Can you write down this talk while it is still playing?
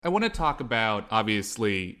I want to talk about,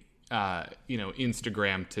 obviously,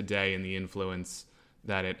 Instagram today and the influence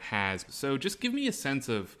that it has. So just give me a sense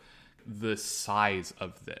of the size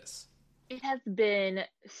of this. It has been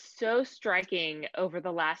so striking over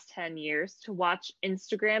the last 10 years to watch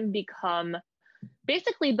Instagram become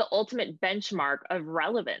basically the ultimate benchmark of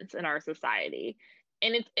relevance in our society.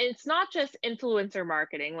 And it's not just influencer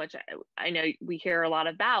marketing, which I know we hear a lot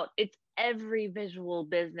about. It's every visual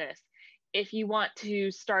business. If you want to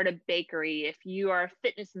start a bakery, if you are a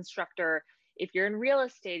fitness instructor, if you're in real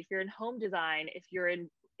estate, if you're in home design, if you're in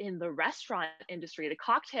the restaurant industry, the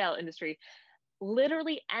cocktail industry,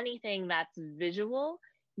 literally anything that's visual,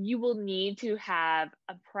 you will need to have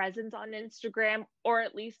a presence on Instagram or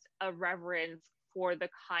at least a reverence for the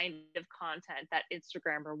kind of content that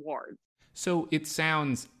Instagram rewards. So it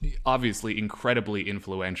sounds obviously incredibly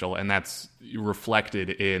influential, and that's reflected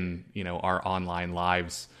in, our online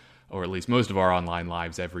lives, or at least most of our online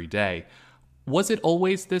lives every day. Was it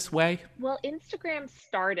always this way? Well, Instagram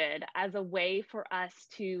started as a way for us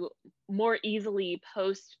to more easily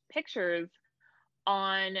post pictures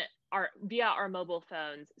on our via our mobile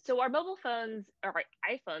phones. So our mobile phones or our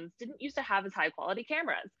iPhones didn't used to have as high quality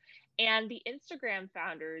cameras. And the Instagram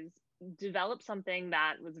founders developed something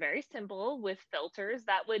that was very simple with filters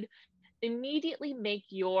that would immediately make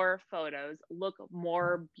your photos look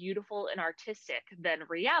more beautiful and artistic than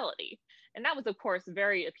reality. And that was, of course,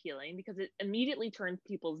 very appealing because it immediately turns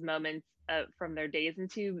people's moments from their days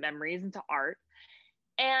into memories, into art.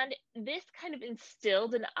 And this kind of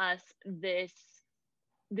instilled in us this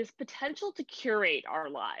potential to curate our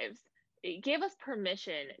lives. It gave us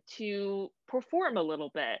permission to perform a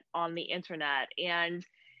little bit on the internet and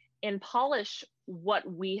polish what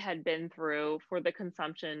we had been through for the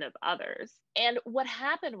consumption of others. And what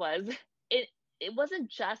happened was it wasn't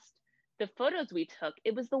just the photos we took,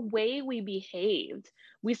 it was the way we behaved.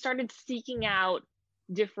 We started seeking out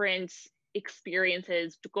different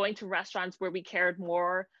experiences, going to restaurants where we cared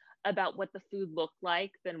more about what the food looked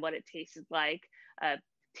like than what it tasted like.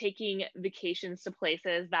 Taking vacations to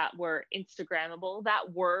places that were Instagrammable.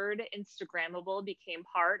 That word Instagrammable became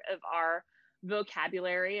part of our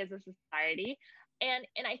vocabulary as a society. And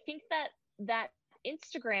I think that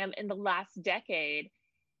Instagram in the last decade,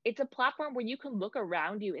 it's a platform where you can look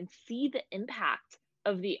around you and see the impact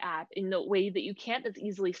of the app in the way that you can't as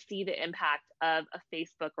easily see the impact of a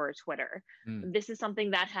Facebook or a Twitter. Mm. This is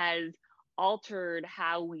something that has altered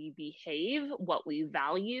how we behave, what we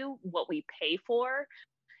value, what we pay for.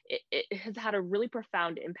 It has had a really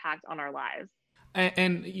profound impact on our lives.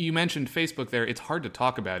 And you mentioned Facebook there. It's hard to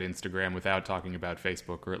talk about Instagram without talking about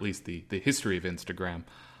Facebook, or at least the history of Instagram.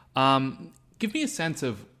 Give me a sense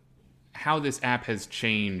of how this app has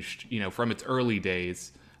changed, from its early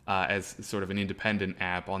days as sort of an independent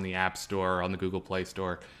app on the App Store, on the Google Play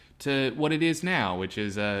Store, to what it is now, which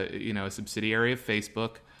is a subsidiary of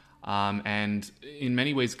Facebook, and in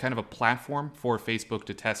many ways kind of a platform for Facebook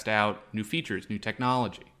to test out new features, new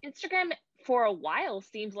technology. Instagram for a while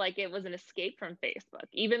seemed like it was an escape from Facebook.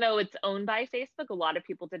 Even though it's owned by Facebook, a lot of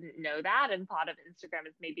people didn't know that and thought of Instagram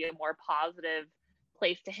as maybe a more positive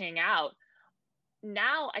place to hang out.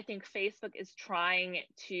 Now I think Facebook is trying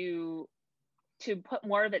to put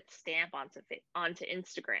more of its stamp onto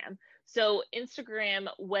Instagram. So Instagram,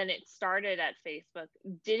 when it started at Facebook,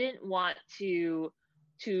 didn't want to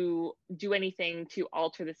do anything to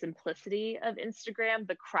alter the simplicity of Instagram,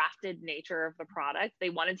 the crafted nature of the product.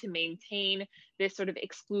 They wanted to maintain this sort of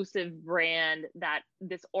exclusive brand, that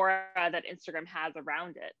this aura that Instagram has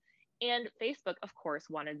around it. And Facebook, of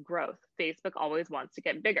course, wanted growth. Facebook always wants to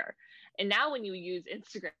get bigger. And now when you use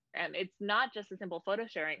Instagram, it's not just a simple photo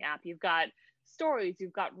sharing app. You've got stories,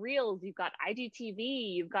 you've got reels, you've got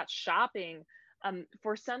IGTV, you've got shopping.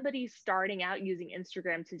 For somebody starting out using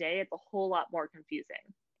Instagram today, it's a whole lot more confusing.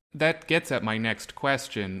 That gets at my next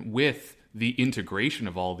question with the integration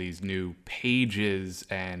of all these new pages,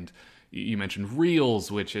 and you mentioned Reels,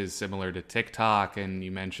 which is similar to TikTok, and you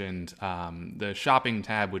mentioned the shopping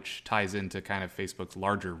tab, which ties into kind of Facebook's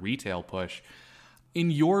larger retail push. In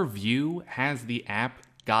your view, has the app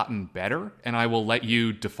gotten better? And I will let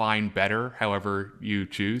you define better however you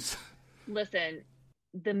choose. Listen,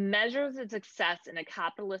 the measures of success in a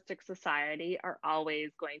capitalistic society are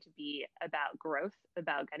always going to be about growth,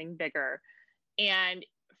 about getting bigger. And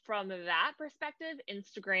from that perspective,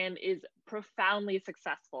 Instagram is profoundly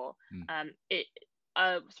successful.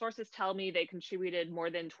 Mm. Sources tell me they contributed more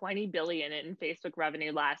than 20 billion in Facebook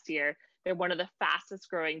revenue last year. They're one of the fastest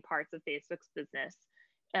growing parts of Facebook's business,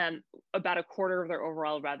 about a quarter of their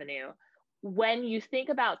overall revenue. When you think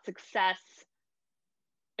about success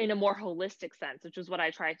in a more holistic sense, which is what I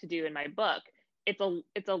tried to do in my book,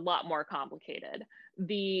 it's a lot more complicated.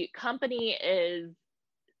 The company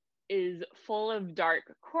is full of dark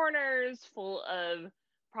corners, full of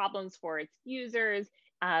problems for its users.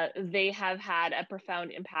 They have had a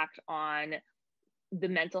profound impact on the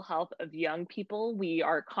mental health of young people. We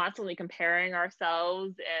are constantly comparing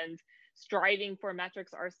ourselves and striving for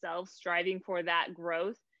metrics ourselves, striving for that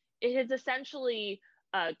growth. It has essentially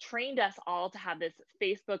trained us all to have this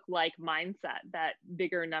Facebook like mindset that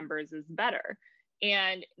bigger numbers is better.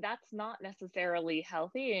 And that's not necessarily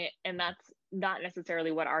healthy, and that's not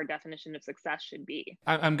necessarily what our definition of success should be.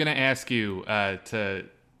 I'm going to ask you to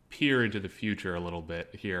peer into the future a little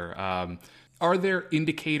bit here. Are there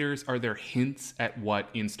indicators, are there hints at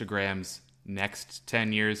what Instagram's next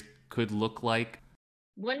 10 years could look like?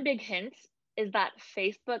 One big hint is that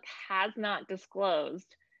Facebook has not disclosed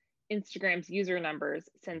Instagram's user numbers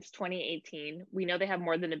since 2018. We know they have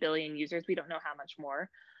more than a billion users. We don't know how much more.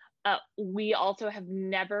 We also have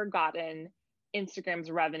never gotten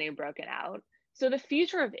Instagram's revenue broken out. So the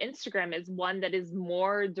future of Instagram is one that is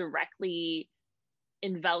more directly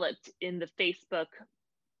enveloped in the Facebook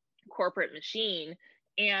corporate machine,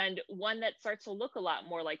 and one that starts to look a lot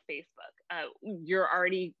more like Facebook. You're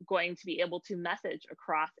already going to be able to message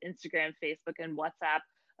across Instagram, Facebook, and WhatsApp.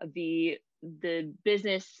 The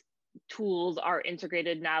business tools are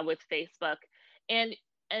integrated now with Facebook. And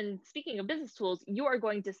speaking of business tools, you are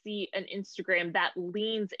going to see an Instagram that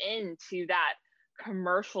leans into that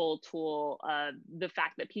commercial tool. The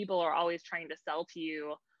fact that people are always trying to sell to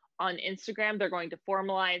you on Instagram, they're going to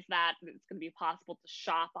formalize that. It's going to be possible to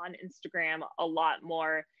shop on Instagram a lot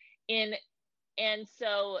more. And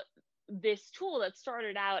so this tool that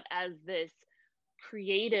started out as this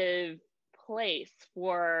creative place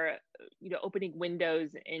for, opening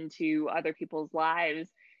windows into other people's lives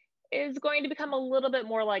is going to become a little bit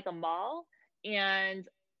more like a mall, and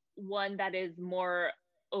one that is more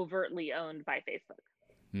overtly owned by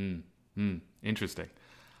Facebook. Interesting.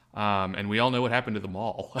 And we all know what happened to the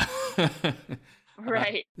mall.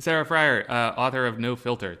 Right. Sarah Frier, author of No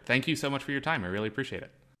Filter. Thank you so much for your time. I really appreciate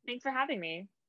it. Thanks for having me.